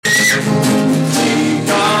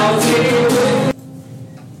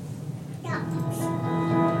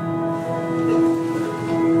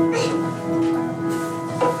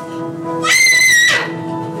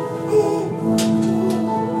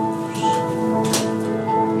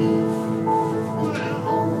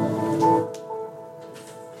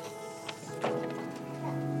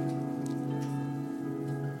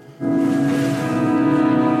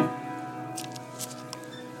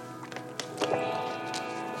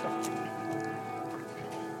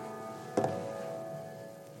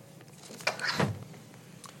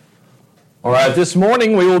All right, this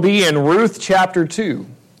morning we will be in Ruth chapter 2.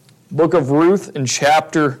 Book of Ruth in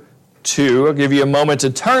chapter 2. I'll give you a moment to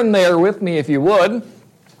turn there with me if you would.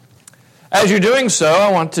 As you're doing so,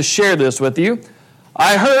 I want to share this with you.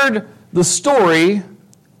 I heard the story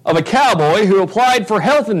of a cowboy who applied for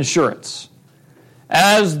health insurance.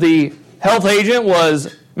 As the health agent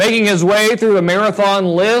was making his way through a marathon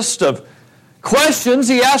list of questions,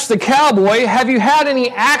 he asked the cowboy, "Have you had any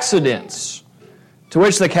accidents?" To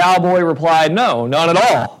which the cowboy replied, "No, none at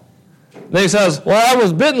all." Then he says, "Well, I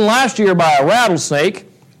was bitten last year by a rattlesnake,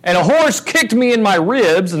 and a horse kicked me in my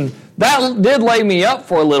ribs, and that did lay me up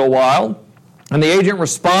for a little while." And the agent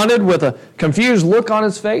responded with a confused look on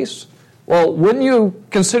his face, "Well, wouldn't you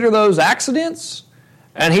consider those accidents?"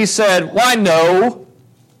 And he said, "Why, no.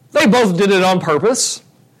 They both did it on purpose."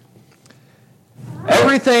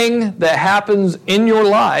 Everything that happens in your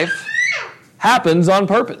life happens on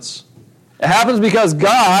purpose. It happens because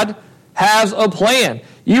God has a plan.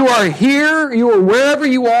 You are here, you are wherever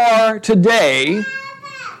you are today.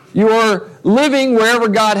 You are living wherever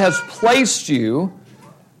God has placed you.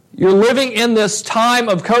 You're living in this time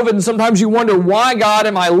of COVID, and sometimes you wonder, why, God,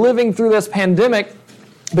 am I living through this pandemic?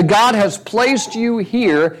 But God has placed you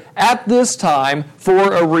here at this time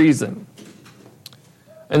for a reason.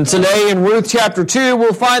 And today in Ruth chapter 2,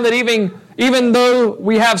 we'll find that even though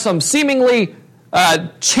we have some seemingly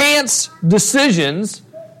chance decisions,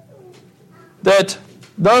 that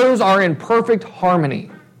those are in perfect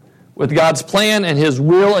harmony with God's plan and His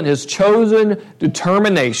will and His chosen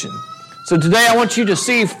determination. So today I want you to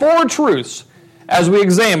see 4 truths as we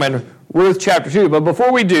examine Ruth chapter 2. But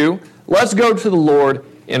before we do, let's go to the Lord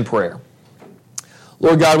in prayer.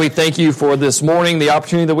 Lord God, we thank you for this morning, the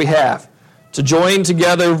opportunity that we have to join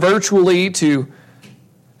together virtually, to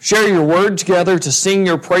share your word together, to sing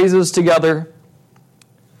your praises together.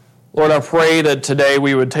 Lord, I pray that today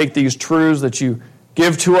we would take these truths that you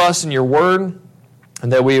give to us in your word,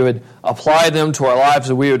 and that we would apply them to our lives,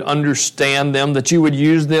 that we would understand them, that you would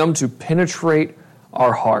use them to penetrate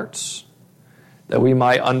our hearts, that we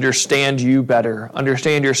might understand you better,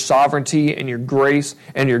 understand your sovereignty and your grace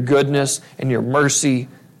and your goodness and your mercy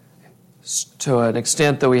to an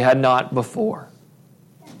extent that we had not before.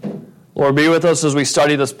 Lord, be with us as we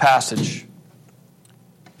study this passage.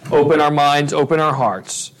 Open our minds, open our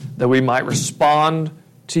hearts, that we might respond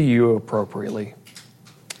to you appropriately.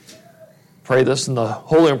 Pray this in the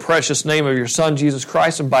holy and precious name of your Son, Jesus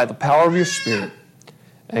Christ, and by the power of your Spirit.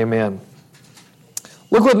 Amen.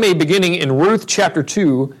 Look with me beginning in Ruth chapter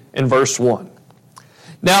 2 and verse 1.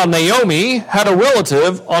 Now Naomi had a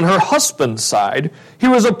relative on her husband's side. He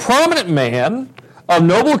was a prominent man of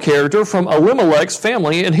noble character from Elimelech's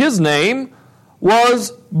family, and his name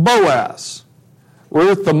was Boaz.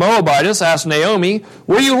 Ruth the Moabitess asked Naomi,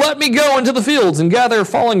 "Will you let me go into the fields and gather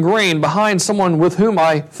fallen grain behind someone with whom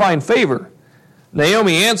I find favor?"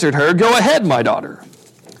 Naomi answered her, "Go ahead, my daughter."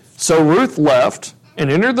 So Ruth left and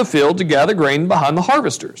entered the field to gather grain behind the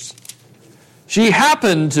harvesters. She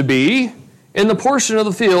happened to be in the portion of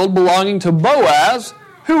the field belonging to Boaz,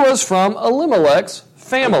 who was from Elimelech's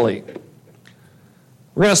family.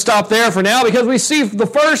 We're going to stop there for now because we see the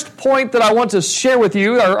first point that I want to share with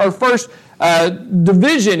you, our first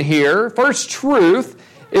division here, first truth,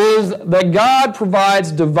 is that God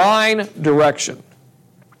provides divine direction.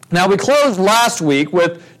 Now, we closed last week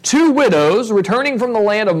with 2 widows returning from the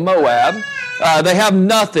land of Moab. They have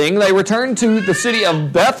nothing. They return to the city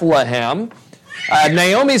of Bethlehem.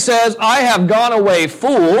 Naomi says, "I have gone away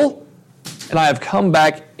full, and I have come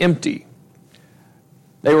back empty."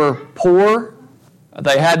 They were poor.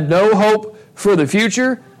 They had no hope for the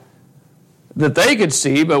future that they could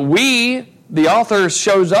see, but the author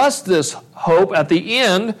shows us this hope at the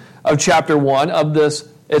end of chapter 1 of this.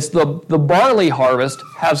 It's the barley harvest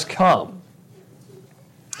has come.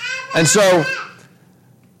 And so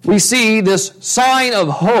we see this sign of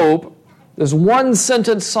hope, this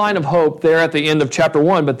one-sentence sign of hope there at the end of chapter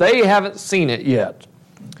 1, but they haven't seen it yet.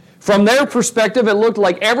 From their perspective, it looked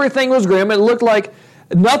like everything was grim. It looked like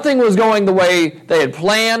nothing was going the way they had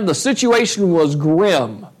planned. The situation was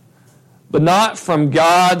grim, but not from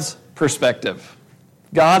God's perspective.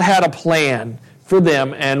 God had a plan for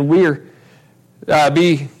them, and we're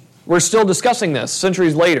still discussing this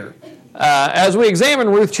centuries later. As we examine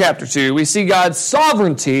Ruth chapter 2, we see God's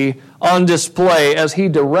sovereignty on display as He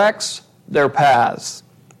directs their paths.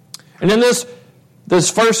 And in this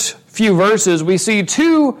first few verses, we see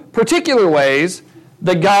 2 particular ways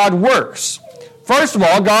that God works. First of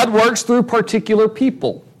all, God works through particular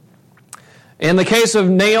people. In the case of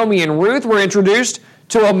Naomi and Ruth, we're introduced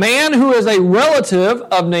to a man who is a relative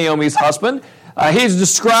of Naomi's husband. He's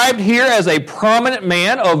described here as a prominent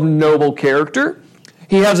man of noble character.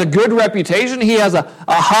 He has a good reputation. He has a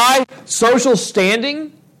high social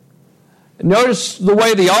standing. Notice the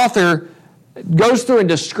way the author goes through and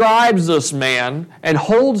describes this man and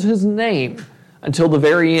holds his name until the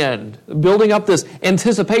very end, building up this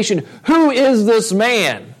anticipation. Who is this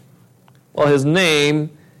man? Well, his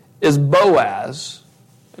name is Boaz,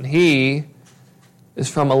 and he is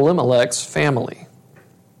from Elimelech's family.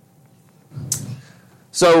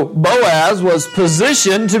 So Boaz was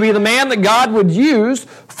positioned to be the man that God would use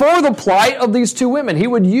for the plight of these two women. He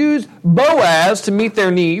would use Boaz to meet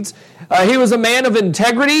their needs. He was a man of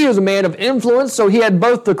integrity. He was a man of influence. So he had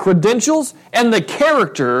both the credentials and the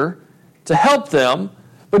character to help them.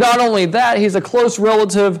 But not only that, he's a close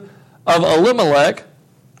relative of Elimelech.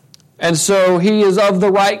 And so he is of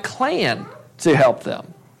the right clan to help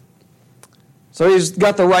them. So he's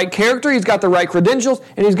got the right character, he's got the right credentials,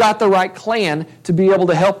 and he's got the right clan to be able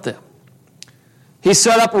to help them. He's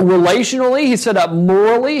set up relationally, he's set up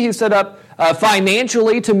morally, he's set up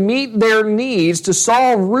financially to meet their needs, to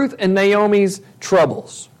solve Ruth and Naomi's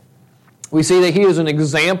troubles. We see that he is an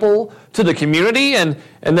example to the community and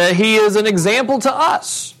that he is an example to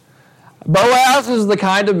us. Boaz is the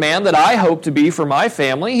kind of man that I hope to be for my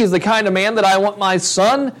family. He's the kind of man that I want my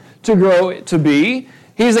son to grow to be.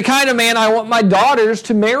 He's the kind of man I want my daughters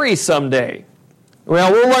to marry someday.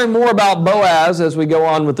 Well, we'll learn more about Boaz as we go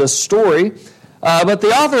on with this story. But the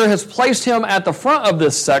author has placed him at the front of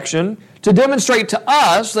this section to demonstrate to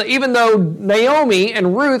us that even though Naomi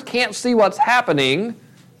and Ruth can't see what's happening,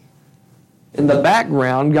 in the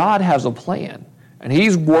background, God has a plan. And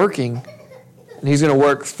he's working, and he's going to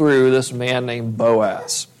work through this man named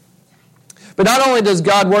Boaz. But not only does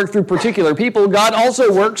God work through particular people, God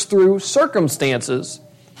also works through circumstances.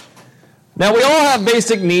 Now, we all have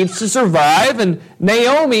basic needs to survive, and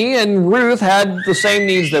Naomi and Ruth had the same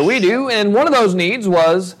needs that we do, and one of those needs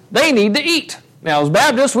was they need to eat. Now, as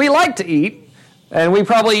Baptists, we like to eat, and we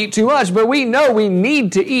probably eat too much, but we know we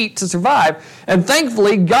need to eat to survive. And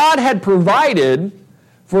thankfully, God had provided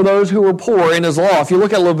for those who were poor in His law. If you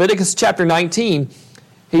look at Leviticus chapter 19,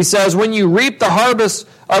 He says, when you reap the harvest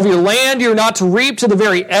of your land, you're not to reap to the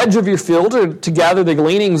very edge of your field or to gather the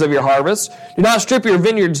gleanings of your harvest. Do not strip your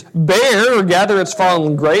vineyards bare or gather its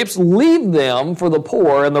fallen grapes. Leave them for the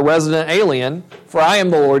poor and the resident alien, for I am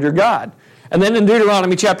the Lord your God. And then in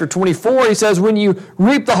Deuteronomy chapter 24, he says, when you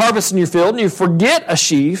reap the harvest in your field and you forget a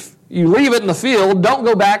sheaf, you leave it in the field, don't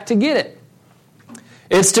go back to get it.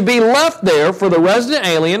 It's to be left there for the resident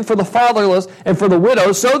alien, for the fatherless, and for the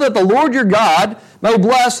widow, so that the Lord your God may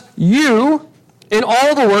bless you in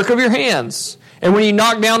all the work of your hands. And when you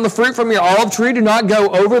knock down the fruit from your olive tree, do not go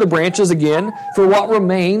over the branches again, for what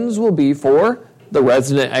remains will be for the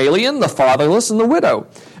resident alien, the fatherless, and the widow.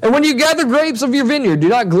 And when you gather grapes of your vineyard, do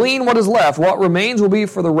not glean what is left. What remains will be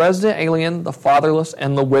for the resident alien, the fatherless,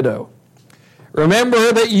 and the widow.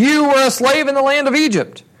 Remember that you were a slave in the land of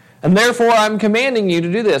Egypt, and therefore I'm commanding you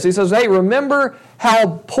to do this. He says, hey, remember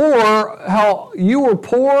how you were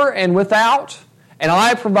poor and without, and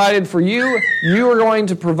I provided for you. You are going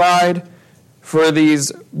to provide for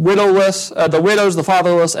these widowless, the widows, the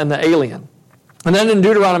fatherless, and the alien. And then in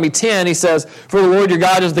Deuteronomy 10, he says, for the Lord your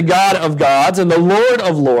God is the God of gods and the Lord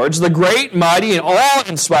of lords, the great, mighty, and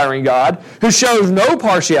awe-inspiring God, who shows no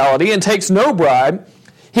partiality and takes no bribe.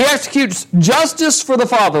 He executes justice for the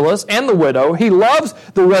fatherless and the widow. He loves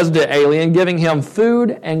the resident alien, giving him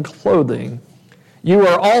food and clothing. You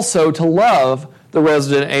are also to love the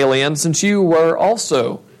resident alien, since you were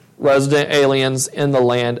also resident aliens in the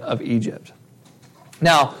land of Egypt.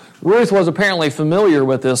 Now, Ruth was apparently familiar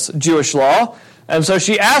with this Jewish law, and so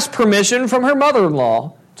she asked permission from her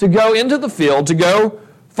mother-in-law to go into the field, to go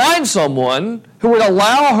find someone who would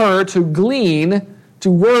allow her to glean,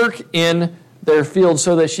 to work in their field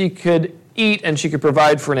so that she could eat and she could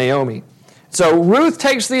provide for Naomi. So Ruth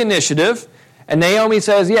takes the initiative, and Naomi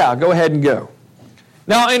says, yeah, go ahead and go.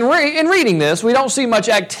 Now, in reading this, we don't see much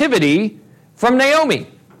activity from Naomi.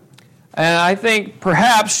 And I think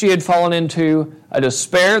perhaps she had fallen into a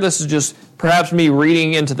despair. This is just perhaps me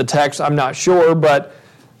reading into the text. I'm not sure, but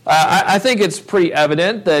I think it's pretty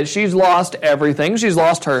evident that she's lost everything. She's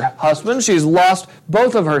lost her husband. She's lost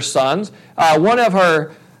both of her sons. One of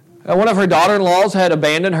her daughter-in-laws had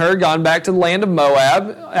abandoned her, gone back to the land of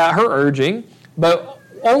Moab at her urging. But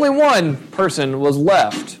only one person was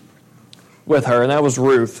left with her, and that was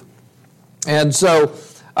Ruth. And so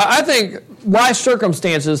I think life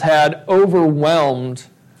circumstances had overwhelmed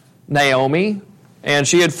Naomi, and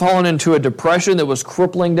she had fallen into a depression that was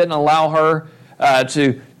crippling, didn't allow her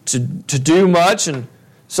to do much. And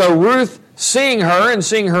so Ruth, seeing her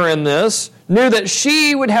in this, knew that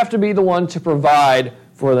she would have to be the one to provide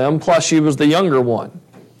for them, plus she was the younger one.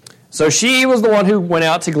 So she was the one who went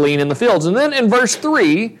out to glean in the fields. And then in verse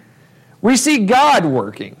 3, we see God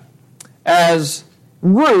working, as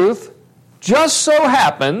Ruth just so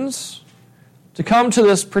happens to come to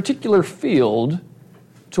this particular field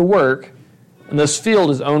to work. And this field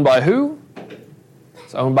is owned by who?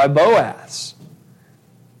 It's owned by Boaz.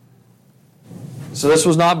 So this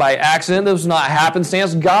was not by accident. This was not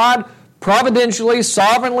happenstance. God providentially,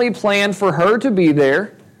 sovereignly planned for her to be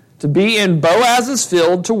there, to be in Boaz's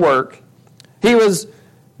field to work. He was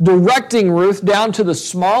directing Ruth down to the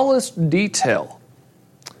smallest detail.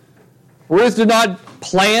 Ruth did not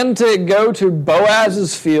plan to go to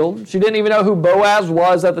Boaz's field. She didn't even know who Boaz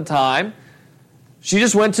was at the time. She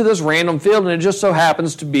just went to this random field, and it just so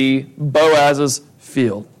happens to be Boaz's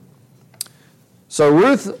field. So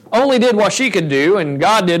Ruth only did what she could do, and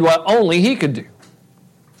God did what only He could do.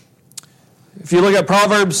 If you look at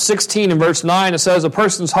Proverbs 16 and verse 9, it says, "A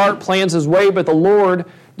person's heart plans his way, but the Lord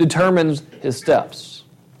determines his steps."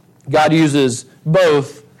 God uses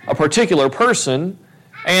both a particular person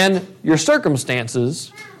and your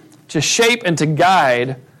circumstances to shape and to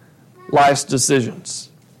guide life's decisions.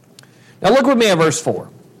 Now look with me at verse 4.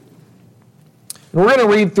 And we're going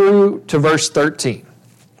to read through to verse 13.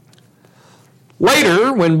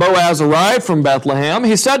 Later, when Boaz arrived from Bethlehem,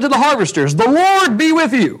 he said to the harvesters, "The Lord be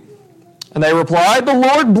with you." And they replied, "The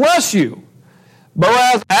Lord bless you."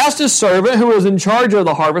 Boaz asked his servant who was in charge of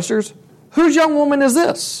the harvesters, "Whose young woman is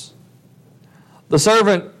this?" The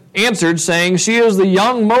servant answered, saying, "She is the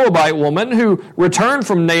young Moabite woman who returned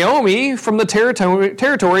from Naomi from the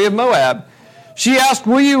territory of Moab. She asked,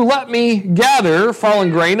 'Will you let me gather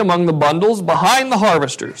fallen grain among the bundles behind the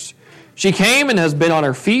harvesters?' She came and has been on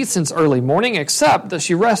her feet since early morning, except that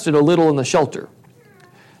she rested a little in the shelter."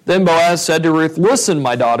 Then Boaz said to Ruth, "Listen,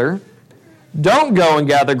 my daughter, don't go and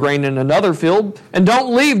gather grain in another field, and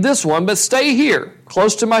don't leave this one, but stay here,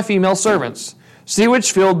 close to my female servants. See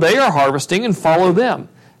which field they are harvesting and follow them.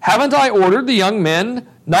 Haven't I ordered the young men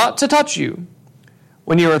not to touch you?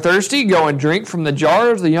 When you are thirsty, go and drink from the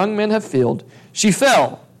jars the young men have filled." She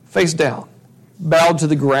fell, face down, bowed to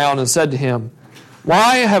the ground, and said to him,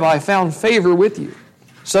 "Why have I found favor with you,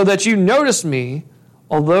 so that you notice me,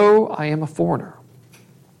 although I am a foreigner?"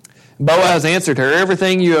 Boaz answered her,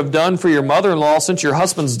 "Everything you have done for your mother-in-law since your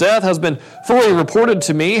husband's death has been fully reported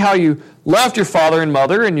to me, how you left your father and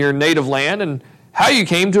mother in your native land, and how you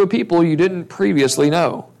came to a people you didn't previously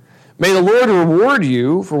know. May the Lord reward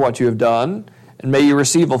you for what you have done, and may you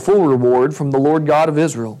receive a full reward from the Lord God of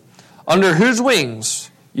Israel, under whose wings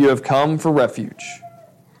you have come for refuge."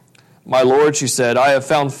 "My Lord," she said, "I have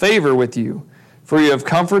found favor with you, for you have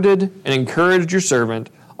comforted and encouraged your servant,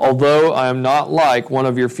 although I am not like one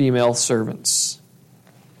of your female servants."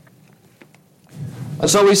 And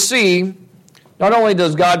so we see, not only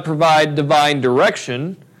does God provide divine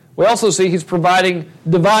direction, we also see He's providing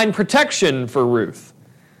divine protection for Ruth.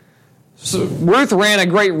 So Ruth ran a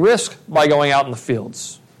great risk by going out in the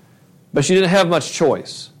fields, but she didn't have much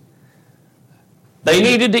choice. They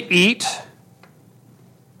needed to eat,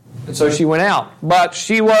 and so she went out. But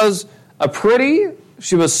she was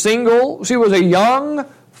she was single, she was a young,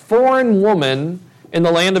 foreign woman in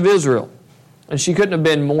the land of Israel, and she couldn't have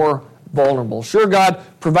been more vulnerable. Sure, God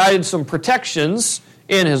provided some protections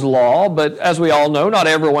in His law, but as we all know, not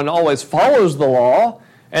everyone always follows the law,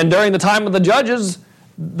 and during the time of the judges,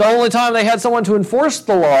 the only time they had someone to enforce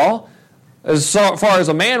the law, as far as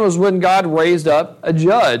a man, was when God raised up a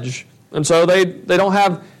judge. And so they don't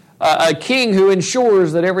have a king who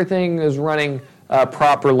ensures that everything is running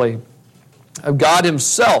properly. God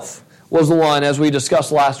Himself was the one, as we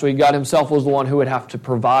discussed last week, God Himself was the one who would have to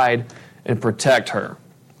provide and protect her.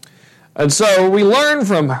 And so we learn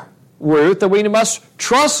from Ruth that we must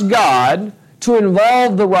trust God to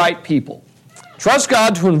involve the right people. Trust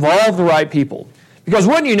God to involve the right people. Because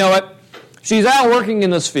wouldn't you know it, she's out working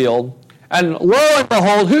in this field, and lo and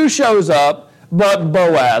behold, who shows up but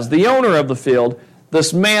Boaz, the owner of the field,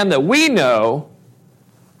 this man that we know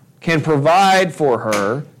can provide for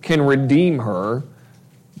her, can redeem her,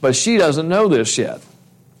 but she doesn't know this yet.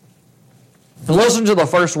 And listen to the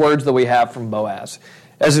first words that we have from Boaz.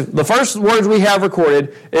 As the first words we have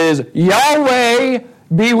recorded is, "Yahweh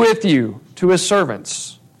be with you," to his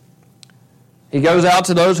servants. He goes out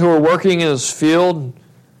to those who are working in his field.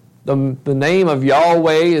 The name of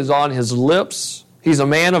Yahweh is on his lips. He's a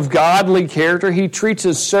man of godly character. He treats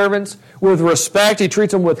his servants with respect. He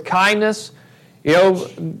treats them with kindness. You know,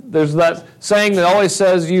 there's that saying that always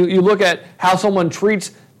says you look at how someone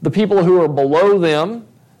treats the people who are below them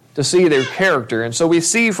to see their character. And so we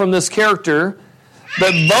see from this character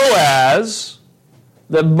that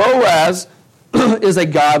Boaz is a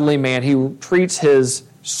godly man. He treats his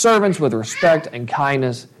servants with respect and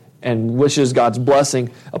kindness and wishes God's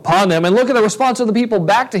blessing upon them. And look at the response of the people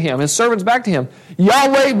back to him, his servants back to him.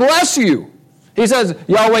 Yahweh bless you. He says,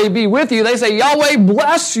 Yahweh be with you. They say, Yahweh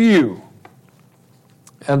bless you.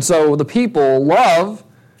 And so the people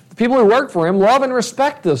who work for him love and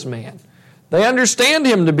respect this man. They understand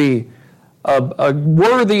him to be a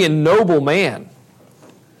worthy and noble man.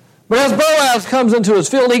 But as Boaz comes into his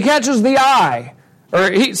field, he catches the eye,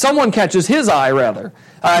 or someone catches his eye, rather.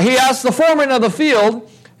 He asks the foreman of the field,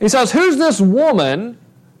 he says, who's this woman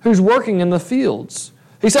who's working in the fields?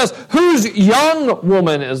 He says, whose young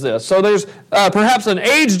woman is this? So there's perhaps an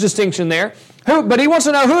age distinction there. But he wants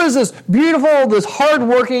to know, who is this beautiful, this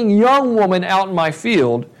hardworking young woman out in my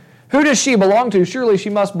field? Who does she belong to? Surely she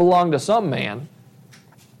must belong to some man.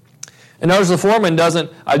 And notice the foreman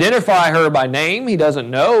doesn't identify her by name. He doesn't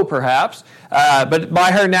know, perhaps, but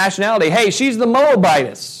by her nationality. Hey, she's the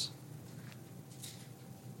Moabitess.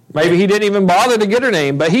 Maybe he didn't even bother to get her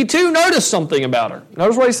name, but he too noticed something about her.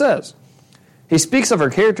 Notice what he says. He speaks of her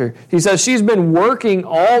character. He says she's been working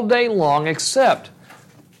all day long except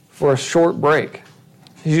for a short break.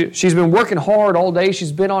 She's been working hard all day.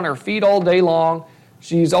 She's been on her feet all day long.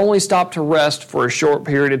 She's only stopped to rest for a short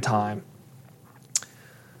period of time.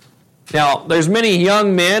 Now, there's many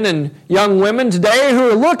young men and young women today who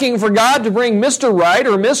are looking for God to bring Mr. Right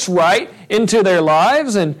or Miss Right into their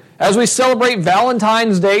lives. And as we celebrate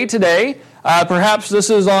Valentine's Day today, perhaps this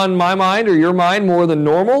is on my mind or your mind more than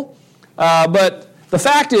normal. But the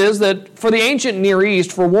fact is that for the ancient Near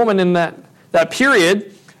East, for a woman in that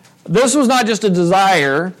period, this was not just a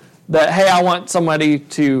desire that, hey, I want somebody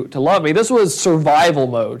to love me. This was survival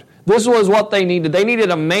mode. This was what they needed. They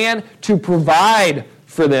needed a man to provide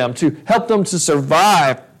for them, to help them to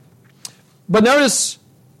survive. But notice,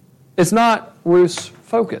 it's not Ruth's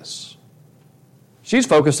focus. She's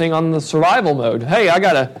focusing on the survival mode. Hey, I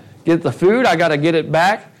got to get the food. I got to get it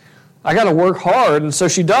back. I got to work hard. And so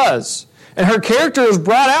she does. And her character is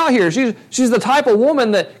brought out here. She's the type of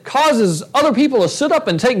woman that causes other people to sit up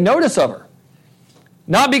and take notice of her.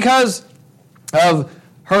 Not because of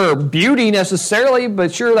her beauty necessarily,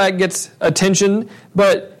 but sure that gets attention,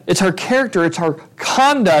 but it's her character, it's her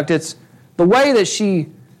conduct, it's the way that she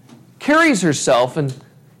carries herself, and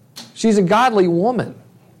she's a godly woman.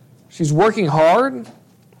 She's working hard.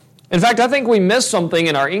 In fact, I think we miss something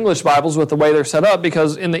in our English Bibles with the way they're set up,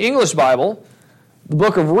 because in the English Bible, the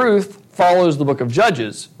book of Ruth follows the book of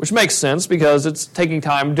Judges, which makes sense because it's taking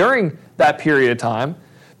time during that period of time.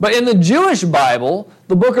 But in the Jewish Bible,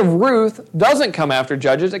 the book of Ruth doesn't come after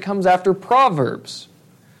Judges, it comes after Proverbs.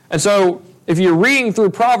 And so, if you're reading through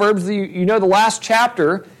Proverbs, you know the last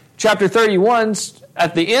chapter, chapter 31,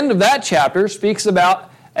 at the end of that chapter, speaks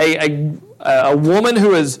about a woman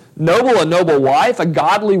who is noble, a noble wife, a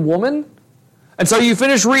godly woman. And so you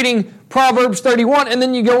finish reading Proverbs 31, and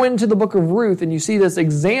then you go into the book of Ruth, and you see this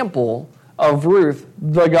example of Ruth,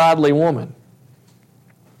 the godly woman.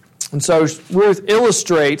 And so Ruth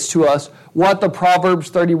illustrates to us what the Proverbs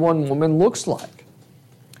 31 woman looks like.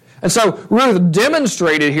 And so Ruth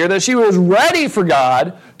demonstrated here that she was ready for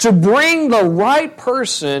God to bring the right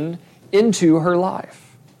person into her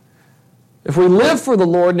life. If we live for the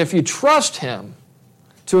Lord and if you trust Him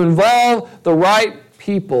to involve the right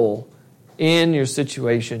people in your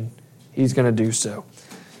situation, He's going to do so.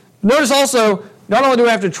 Notice also, not only do we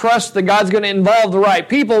have to trust that God's going to involve the right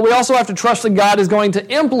people, we also have to trust that God is going to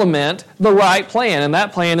implement the right plan, and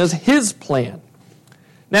that plan is His plan.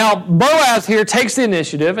 Now, Boaz here takes the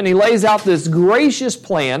initiative, and he lays out this gracious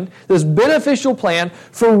plan, this beneficial plan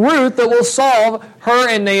for Ruth that will solve her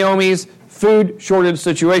and Naomi's food shortage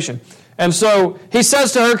situation. And so he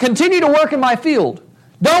says to her, continue to work in my field.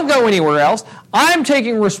 Don't go anywhere else. I'm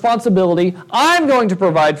taking responsibility. I'm going to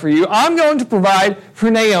provide for you. I'm going to provide for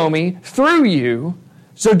Naomi through you.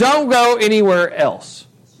 So don't go anywhere else.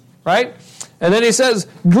 Right? And then he says,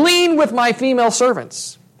 glean with my female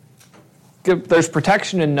servants. There's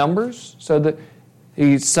protection in numbers. So that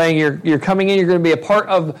he's saying you're coming in, you're going to be a part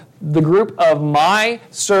of the group of my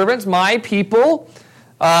servants, my people.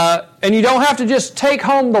 And you don't have to just take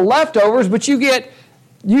home the leftovers, but you get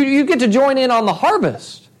to join in on the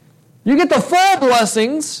harvest. You get the full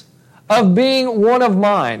blessings of being one of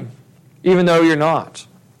mine, even though you're not.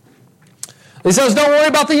 He says, don't worry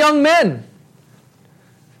about the young men.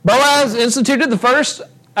 Boaz instituted the first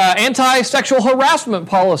anti-sexual harassment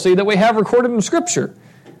policy that we have recorded in Scripture.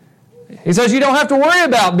 He says you don't have to worry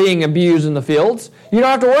about being abused in the fields. You don't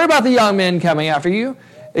have to worry about the young men coming after you.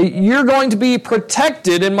 You're going to be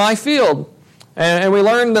protected in my field. And we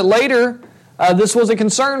learned that later this was a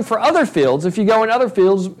concern for other fields. If you go in other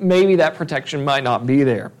fields, maybe that protection might not be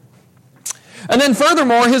there. And then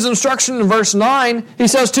furthermore, his instruction in verse 9, he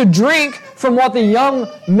says to drink from what the young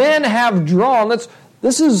men have drawn.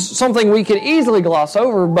 This is something we could easily gloss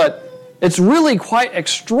over, but it's really quite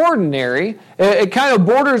extraordinary. It kind of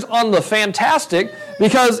borders on the fantastic,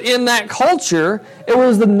 because in that culture, it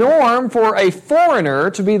was the norm for a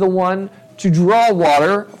foreigner to be the one to draw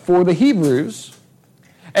water for the Hebrews.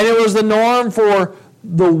 And it was the norm for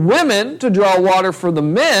the women to draw water for the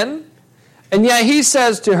men. And yet he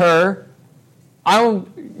says to her,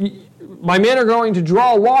 my men are going to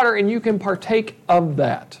draw water and you can partake of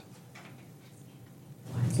that.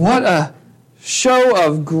 What a show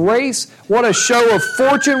of grace, what a show of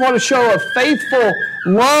fortune, what a show of faithful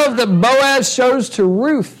love that Boaz shows to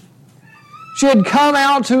Ruth. She had come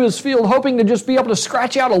out to his field hoping to just be able to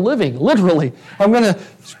scratch out a living, literally. I'm going to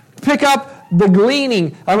pick up the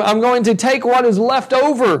gleaning. I'm going to take what is left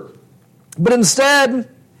over. But instead,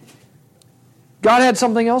 God had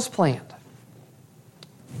something else planned.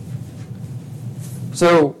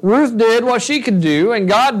 So Ruth did what she could do, and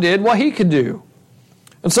God did what He could do.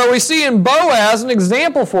 And so we see in Boaz an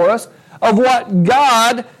example for us of what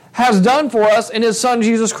God has done for us in His Son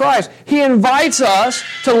Jesus Christ. He invites us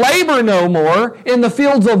to labor no more in the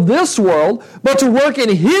fields of this world, but to work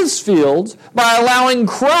in His fields by allowing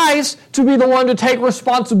Christ to be the one to take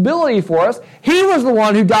responsibility for us. He was the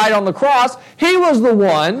one who died on the cross. He was the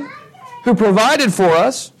one who provided for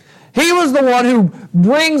us. He was the one who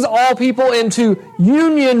brings all people into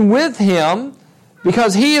union with Him,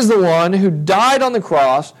 because He is the one who died on the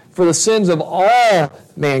cross for the sins of all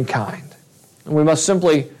mankind. And we must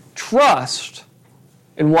simply trust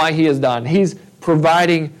in what He has done. He's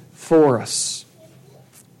providing for us.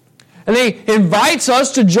 And He invites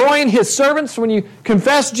us to join His servants. When you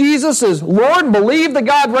confess Jesus as Lord and believe that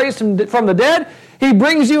God raised Him from the dead, He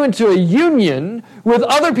brings you into a union with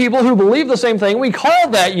other people who believe the same thing. We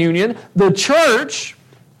call that union the church.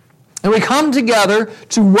 And we come together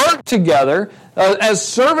to work together as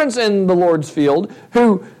servants in the Lord's field,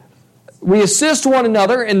 who we assist one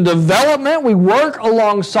another in development. We work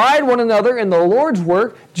alongside one another in the Lord's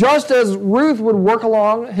work, just as Ruth would work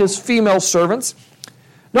along His female servants.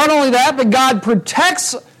 Not only that, but God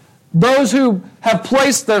protects those who have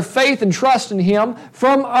placed their faith and trust in Him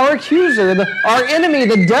from our accuser, our enemy,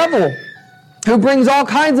 the devil, who brings all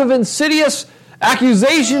kinds of insidious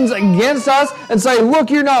accusations against us and say, look,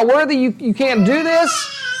 you're not worthy, you can't do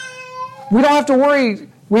this. We don't have to worry.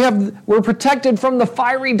 We're protected from the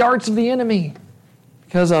fiery darts of the enemy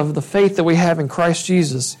because of the faith that we have in Christ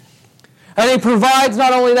Jesus. And He provides,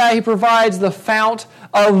 not only that, He provides the fount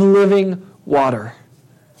of living water.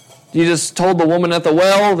 Jesus told the woman at the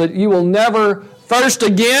well that you will never thirst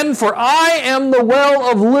again, for I am the well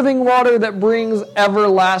of living water that brings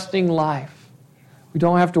everlasting life. We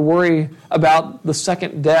don't have to worry about the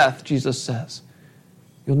second death, Jesus says.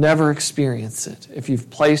 You'll never experience it if you've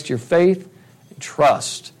placed your faith and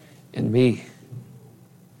trust in Me.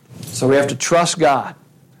 So we have to trust God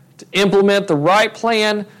to implement the right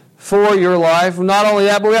plan for your life. Not only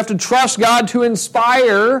that, but we have to trust God to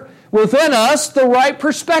inspire within us the right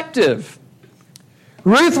perspective.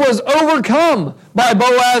 Ruth was overcome by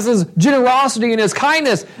Boaz's generosity and his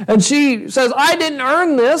kindness, and she says, I didn't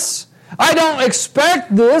earn this. I don't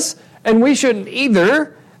expect this, and we shouldn't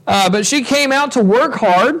either. But she came out to work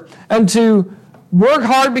hard, and to work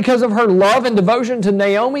hard because of her love and devotion to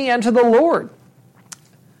Naomi and to the Lord.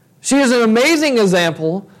 She is an amazing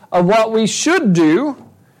example of what we should do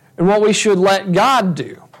and what we should let God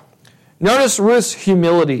do. Notice Ruth's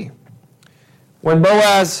humility. When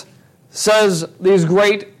Boaz says these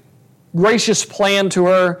gracious plan to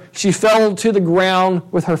her, she fell to the ground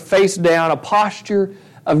with her face down, a posture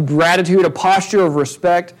of gratitude, a posture of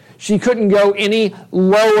respect. She couldn't go any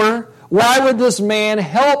lower. Why would this man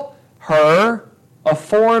help her, a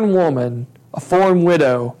foreign woman, a foreign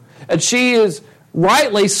widow? And she is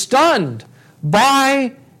rightly stunned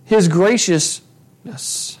by his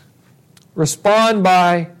graciousness. Respond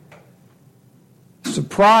by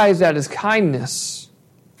surprise at his kindness.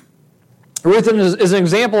 Ruth is an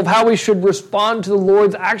example of how we should respond to the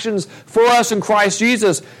Lord's actions for us in Christ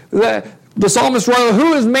Jesus. The psalmist wrote,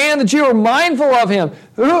 who is man that you are mindful of him?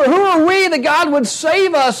 Who are we that God would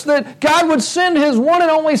save us, that God would send His one and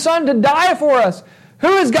only Son to die for us? Who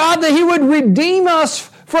is God that He would redeem us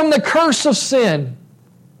from the curse of sin?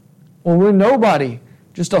 Well, we're nobody,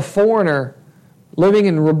 just a foreigner living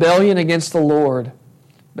in rebellion against the Lord.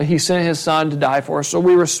 But He sent His Son to die for us. So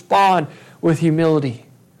we respond with humility.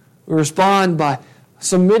 We respond by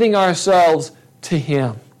submitting ourselves to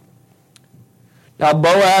Him. Now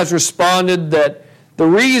Boaz responded that the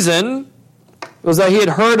reason was that he had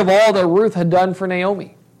heard of all that Ruth had done for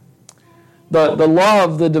Naomi. The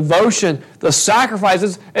love, the devotion, the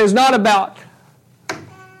sacrifices is not about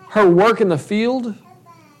her work in the field.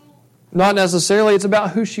 Not necessarily. It's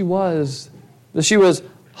about who she was. That she was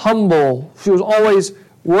humble. She was always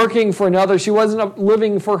working for another. She wasn't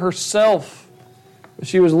living for herself.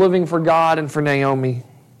 She was living for God and for Naomi.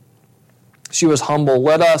 She was humble.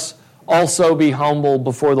 Let us also be humble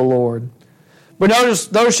before the Lord. But notice,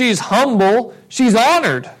 though she's humble, she's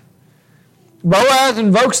honored. Boaz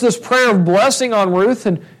invokes this prayer of blessing on Ruth,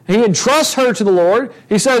 and he entrusts her to the Lord.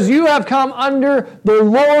 He says, you have come under the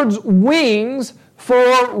Lord's wings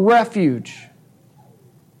for refuge.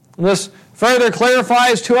 And this further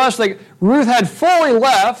clarifies to us that Ruth had fully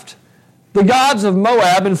left the gods of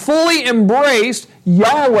Moab and fully embraced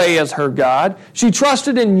Yahweh as her God. She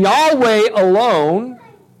trusted in Yahweh alone.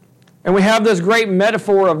 And we have this great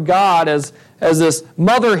metaphor of God as this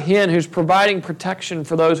mother hen who's providing protection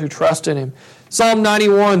for those who trust in Him. Psalm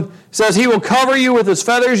 91 says, He will cover you with His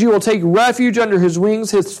feathers. You will take refuge under His wings.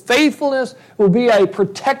 His faithfulness will be a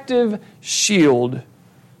protective shield.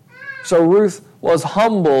 So Ruth was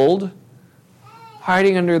humbled,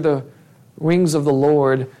 hiding under the wings of the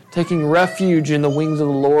Lord, taking refuge in the wings of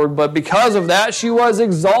the Lord. But because of that, she was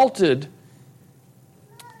exalted.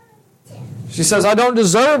 She says, I don't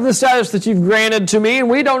deserve the status that you've granted to me, and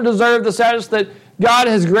we don't deserve the status that God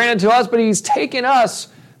has granted to us, but He's taken us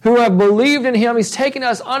who have believed in Him, He's taken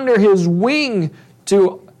us under His wing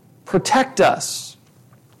to protect us.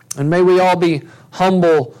 And may we all be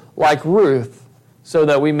humble like Ruth so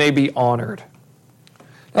that we may be honored.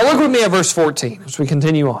 Now look with me at verse 14 as we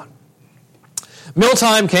continue on.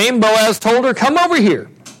 Mealtime came, Boaz told her, come over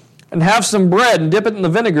here and have some bread and dip it in the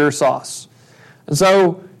vinegar sauce. And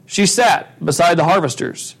so she sat beside the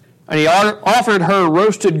harvesters, and he offered her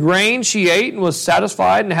roasted grain. She ate and was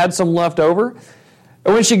satisfied and had some left over.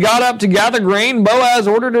 And when she got up to gather grain, Boaz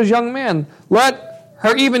ordered his young man, let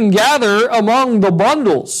her even gather among the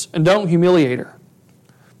bundles, and don't humiliate her.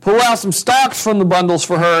 Pull out some stalks from the bundles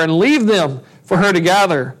for her and leave them for her to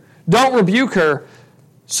gather. Don't rebuke her.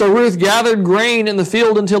 So Ruth gathered grain in the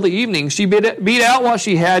field until the evening. She beat out what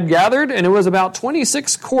she had gathered, and it was about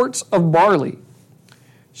 26 quarts of barley.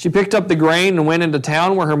 She picked up the grain and went into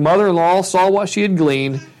town where her mother-in-law saw what she had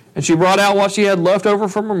gleaned, and she brought out what she had left over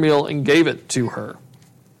from her meal and gave it to her.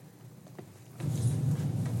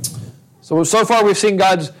 So far we've seen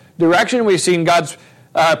God's direction, we've seen God's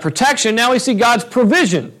protection, now we see God's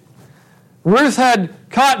provision. Ruth had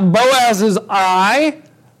caught Boaz's eye,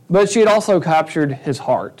 but she had also captured his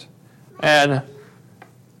heart. And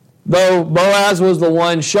though Boaz was the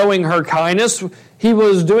one showing her kindness, he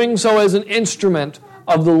was doing so as an instrument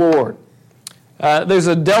of the Lord. There's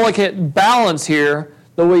a delicate balance here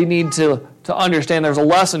that we need to understand. There's a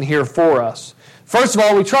lesson here for us. First of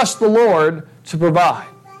all, we trust the Lord to provide.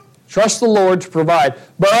 Trust the Lord to provide.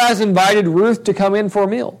 Boaz invited Ruth to come in for a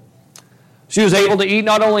meal. She was able to eat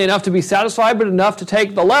not only enough to be satisfied, but enough to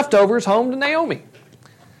take the leftovers home to Naomi.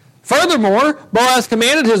 Furthermore, Boaz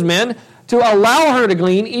commanded his men to allow her to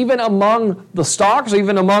glean even among the stalks,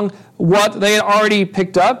 even among what they had already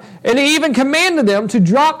picked up. And he even commanded them to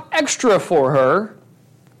drop extra for her.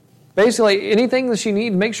 Basically, anything that she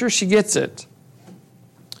needs, make sure she gets it.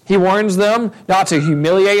 He warns them not to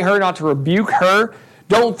humiliate her, not to rebuke her.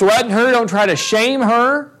 Don't threaten her. Don't try to shame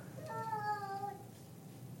her.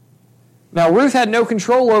 Now, Ruth had no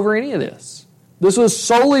control over any of this. This was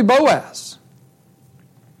solely Boaz.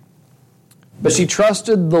 But she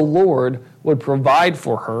trusted the Lord would provide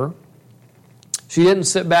for her. She didn't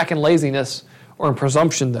sit back in laziness or in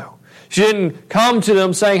presumption, though. She didn't come to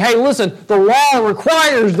them saying, hey, listen, the law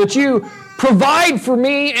requires that you provide for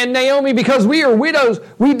me and Naomi because we are widows.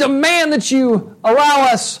 We demand that you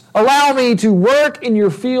allow me to work in your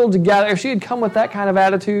field together. If she had come with that kind of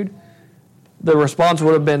attitude, the response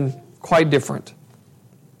would have been quite different.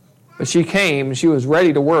 But she came and she was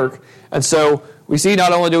ready to work. And so we see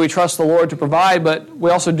not only do we trust the Lord to provide, but we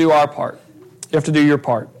also do our part. You have to do your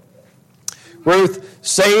part. Ruth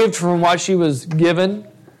saved from what she was given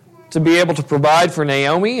to be able to provide for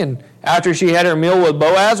Naomi. And after she had her meal with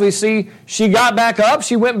Boaz, we see she got back up,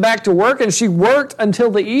 she went back to work, and she worked until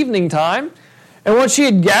the evening time. And once she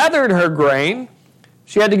had gathered her grain,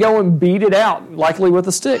 she had to go and beat it out, likely with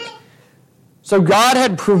a stick. So God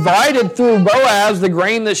had provided through Boaz the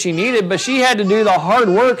grain that she needed, but she had to do the hard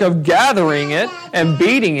work of gathering it and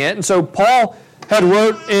beating it. And so Paul had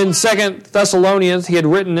written in 2 Thessalonians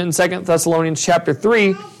chapter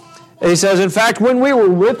 3, and he says, in fact, when we were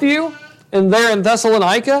with you and there in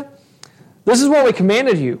Thessalonica, this is what we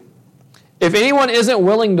commanded you. if anyone isn't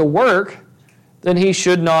willing to work, then he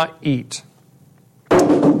should not eat.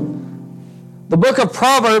 The book of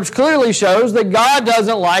Proverbs clearly shows that God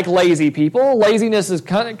doesn't like lazy people. Laziness is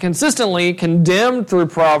consistently condemned through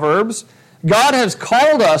Proverbs. God has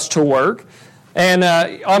called us to work. And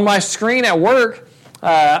on my screen at work,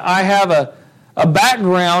 I have a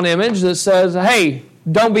background image that says, hey,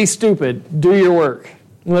 don't be stupid, do your work.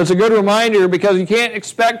 And it's a good reminder because you can't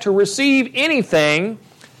expect to receive anything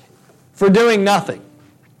for doing nothing.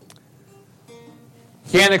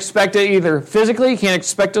 You can't expect it either physically, you can't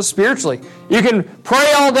expect it spiritually. You can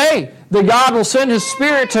pray all day that God will send His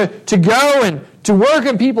Spirit to go and to work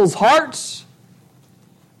in people's hearts.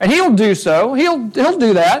 And He'll do so. He'll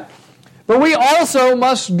do that. But we also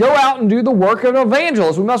must go out and do the work of an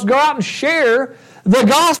evangelist. We must go out and share the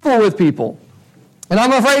gospel with people. And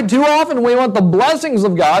I'm afraid too often we want the blessings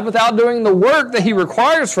of God without doing the work that He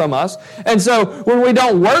requires from us. And so when we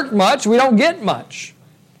don't work much, we don't get much.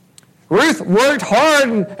 Ruth worked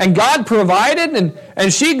hard and God provided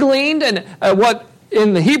and she gleaned and what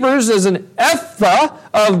in the Hebrews is an ephah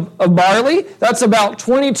of barley. That's about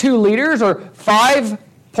 22 liters or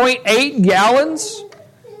 5.8 gallons.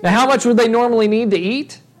 Now how much would they normally need to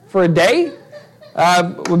eat for a day?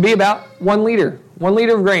 Would be about 1 liter. 1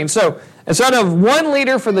 liter of grain. So instead of 1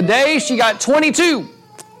 liter for the day, she got 22.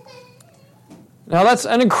 Now that's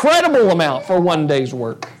an incredible amount for one day's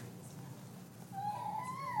work.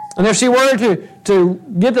 And if she were to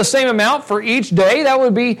get the same amount for each day, that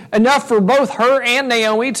would be enough for both her and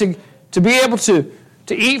Naomi to be able to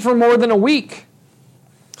eat for more than a week.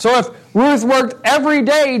 So if Ruth worked every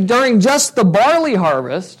day during just the barley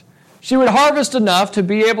harvest, she would harvest enough to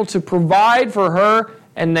be able to provide for her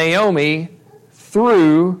and Naomi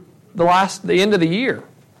through the end of the year.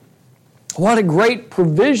 What a great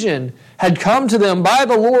provision had come to them by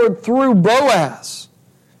the Lord through Boaz.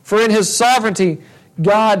 For in His sovereignty,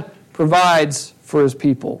 God provides for His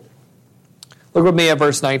people. Look with me at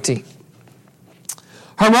verse 19.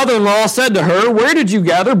 Her mother-in-law said to her, "Where did you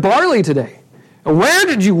gather barley today? And where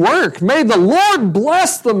did you work? May the Lord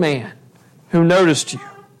bless the man who noticed you."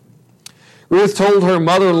 Ruth told her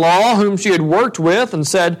mother-in-law, whom she had worked with, and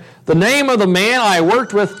said, "The name of the man I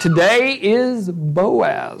worked with today is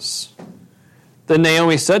Boaz." Then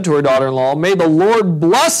Naomi said to her daughter-in-law, "May the Lord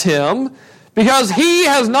bless him, because he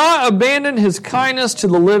has not abandoned his kindness to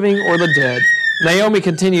the living or the dead." Naomi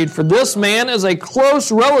continued, "For this man is a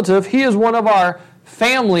close relative. He is one of our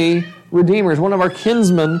family redeemers, one of our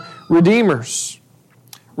kinsmen redeemers."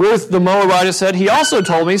 Ruth the Moabitess said, "He also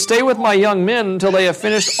told me, 'Stay with my young men until they have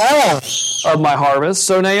finished all of my harvest.'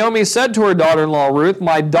 So Naomi said to her daughter-in-law Ruth,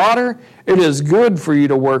 'My daughter, it is good for you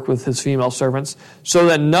to work with his female servants, so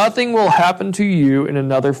that nothing will happen to you in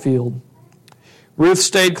another field.' Ruth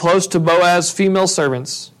stayed close to Boaz's female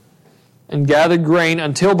servants and gathered grain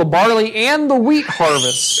until the barley and the wheat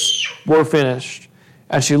harvests were finished,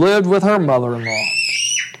 and she lived with her mother-in-law."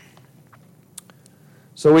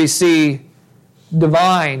 So we see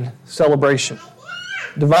divine celebration.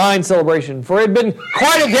 Divine celebration. For it had been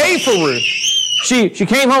quite a day for Ruth. She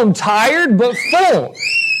came home tired but full.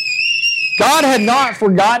 God had not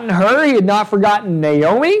forgotten her. He had not forgotten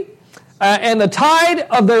Naomi. And the tide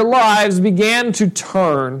of their lives began to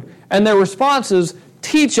turn. And their responses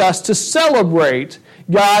teach us to celebrate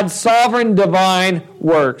God's sovereign divine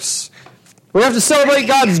works. We have to celebrate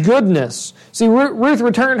God's goodness. See, Ruth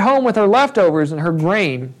returned home with her leftovers and her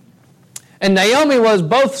grain. And Naomi was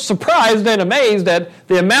both surprised and amazed at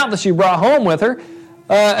the amount that she brought home with her.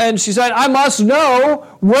 And she said, "I must know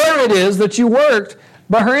where it is that you worked."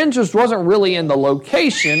 But her interest wasn't really in the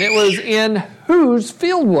location. It was in whose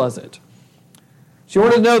field was it. She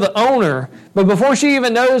wanted to know the owner. But before she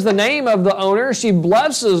even knows the name of the owner, she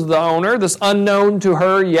blesses the owner, this unknown to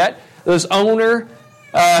her yet, this owner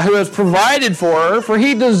who has provided for her, for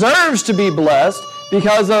he deserves to be blessed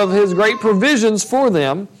because of his great provisions for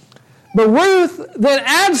them. But Ruth then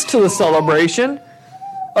adds to the celebration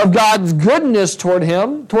of God's goodness toward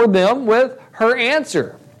them with her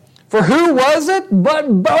answer. For who was it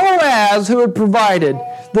but Boaz who had provided?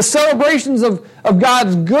 The celebrations of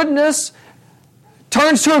God's goodness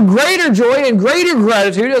turns to a greater joy and greater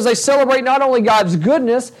gratitude as they celebrate not only God's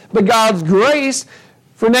goodness, but God's grace.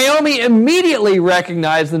 For Naomi immediately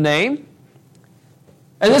recognized the name.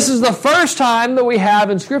 And this is the first time that we have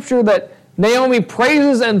in Scripture that Naomi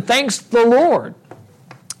praises and thanks the Lord.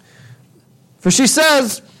 For she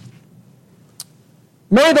says,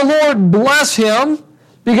 "May the Lord bless him,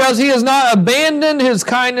 because he has not abandoned his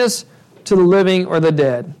kindness to the living or the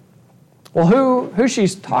dead." Well, who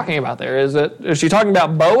she's talking about there? Is she talking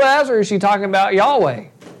about Boaz or is she talking about Yahweh?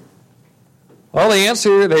 Well, the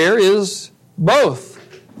answer there is both.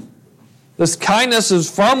 This kindness is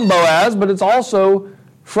from Boaz, but it's also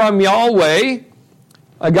from Yahweh.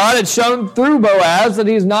 God had shown through Boaz that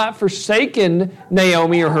he's not forsaken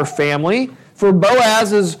Naomi or her family. For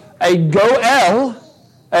Boaz is a Goel,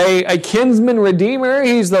 a kinsman redeemer.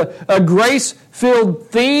 He's a grace-filled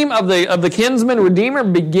theme of the kinsman redeemer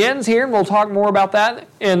begins here, and we'll talk more about that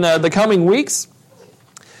in the coming weeks.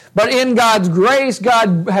 But in God's grace,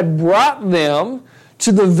 God had brought them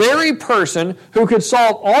to the very person who could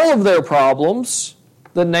solve all of their problems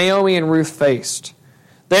that Naomi and Ruth faced.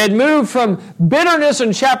 They had moved from bitterness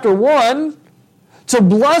in chapter 1 to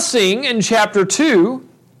blessing in chapter 2.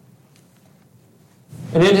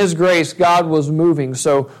 And in His grace, God was moving.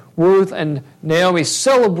 So Ruth and Naomi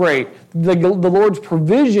celebrate the Lord's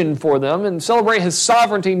provision for them and celebrate His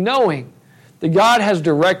sovereignty, knowing that God has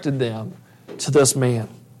directed them to this man.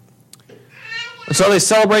 And so they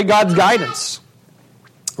celebrate God's guidance.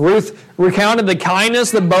 Ruth recounted the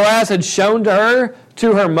kindness that Boaz had shown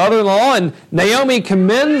to her mother-in-law, and Naomi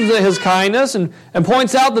commends his kindness and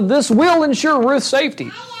points out that this will ensure Ruth's safety.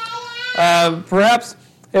 Perhaps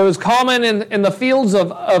it was common in the fields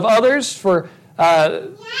of others for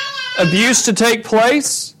abuse to take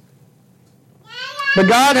place, but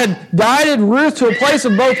God had guided Ruth to a place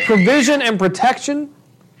of both provision and protection.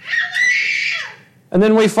 And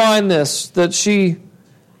then we find this, that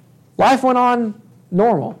life went on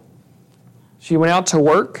normal. She went out to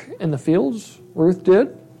work in the fields, Ruth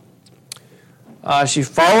did. She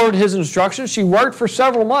followed his instructions. She worked for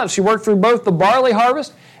several months. She worked through both the barley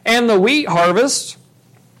harvest and the wheat harvest.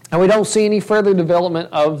 And we don't see any further development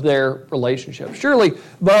of their relationship. Surely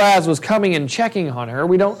Boaz was coming and checking on her.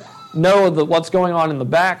 We don't know what's going on in the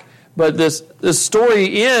back. But this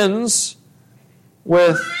story ends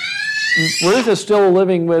with Ruth is still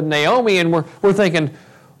living with Naomi, and we're thinking,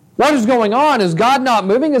 what is going on? Is God not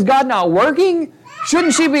moving? Is God not working?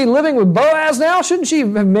 Shouldn't she be living with Boaz now? Shouldn't she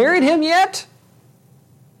have married him yet?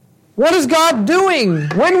 What is God doing?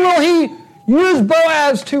 When will He use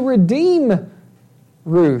Boaz to redeem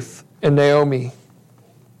Ruth and Naomi?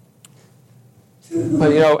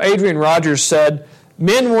 But Adrian Rogers said,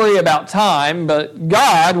 men worry about time, but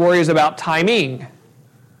God worries about timing.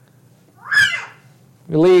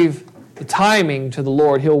 We leave the timing to the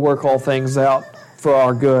Lord. He'll work all things out for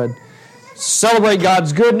our good. Celebrate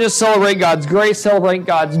God's goodness, celebrate God's grace, celebrate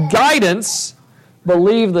God's guidance, but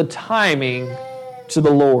leave the timing to the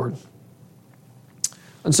Lord.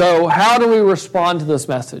 And so, how do we respond to this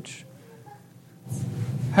message?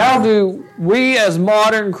 How do we as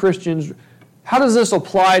modern Christians, how does this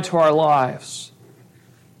apply to our lives?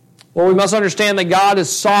 Well, we must understand that God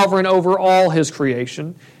is sovereign over all His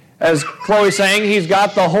creation. As Chloe's saying, He's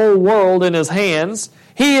got the whole world in His hands.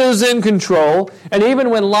 He is in control. And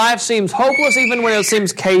even when life seems hopeless, even when it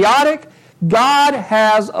seems chaotic, God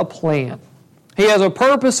has a plan. He has a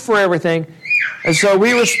purpose for everything. And so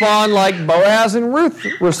we respond like Boaz and Ruth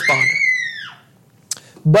responded.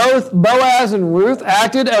 Both Boaz and Ruth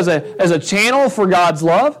acted as a channel for God's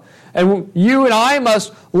love. And you and I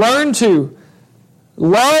must learn to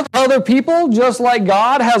love other people just like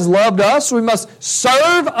God has loved us. We must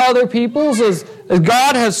serve other people as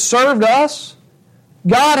God has served us.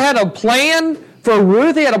 God had a plan for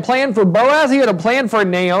Ruth. He had a plan for Boaz. He had a plan for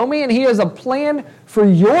Naomi. And He has a plan for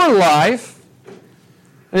your life.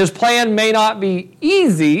 And His plan may not be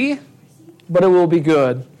easy, but it will be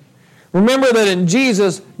good. Remember that in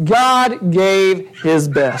Jesus, God gave His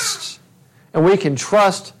best. And we can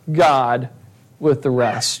trust God with the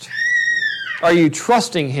rest. Are you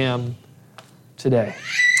trusting Him today?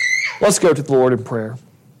 Let's go to the Lord in prayer.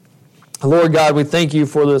 Lord God, we thank You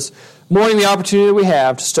for this morning, the opportunity we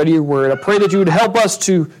have to study Your Word. I pray that You would help us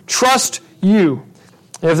to trust You.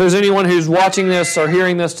 And if there's anyone who's watching this or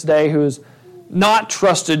hearing this today who has not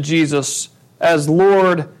trusted Jesus as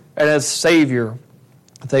Lord and as Savior,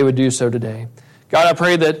 that they would do so today. God, I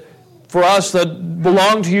pray that for us that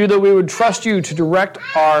belong to You, that we would trust You to direct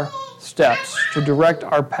our steps, to direct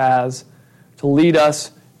our paths, to lead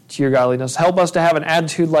us to Your godliness. Help us to have an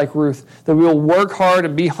attitude like Ruth, that we will work hard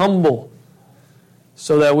and be humble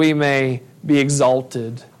so that we may be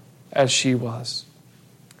exalted as she was.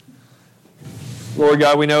 Lord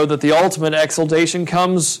God, we know that the ultimate exaltation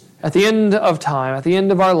comes at the end of time, at the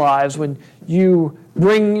end of our lives, when You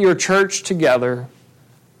bring Your church together,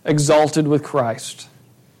 exalted with Christ.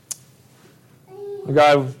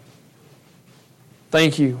 God,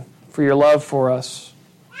 thank You for Your love for us,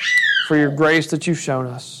 for Your grace that You've shown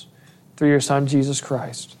us through Your Son, Jesus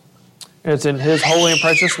Christ. And it's in His holy and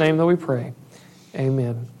precious name that we pray.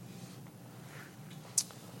 Amen.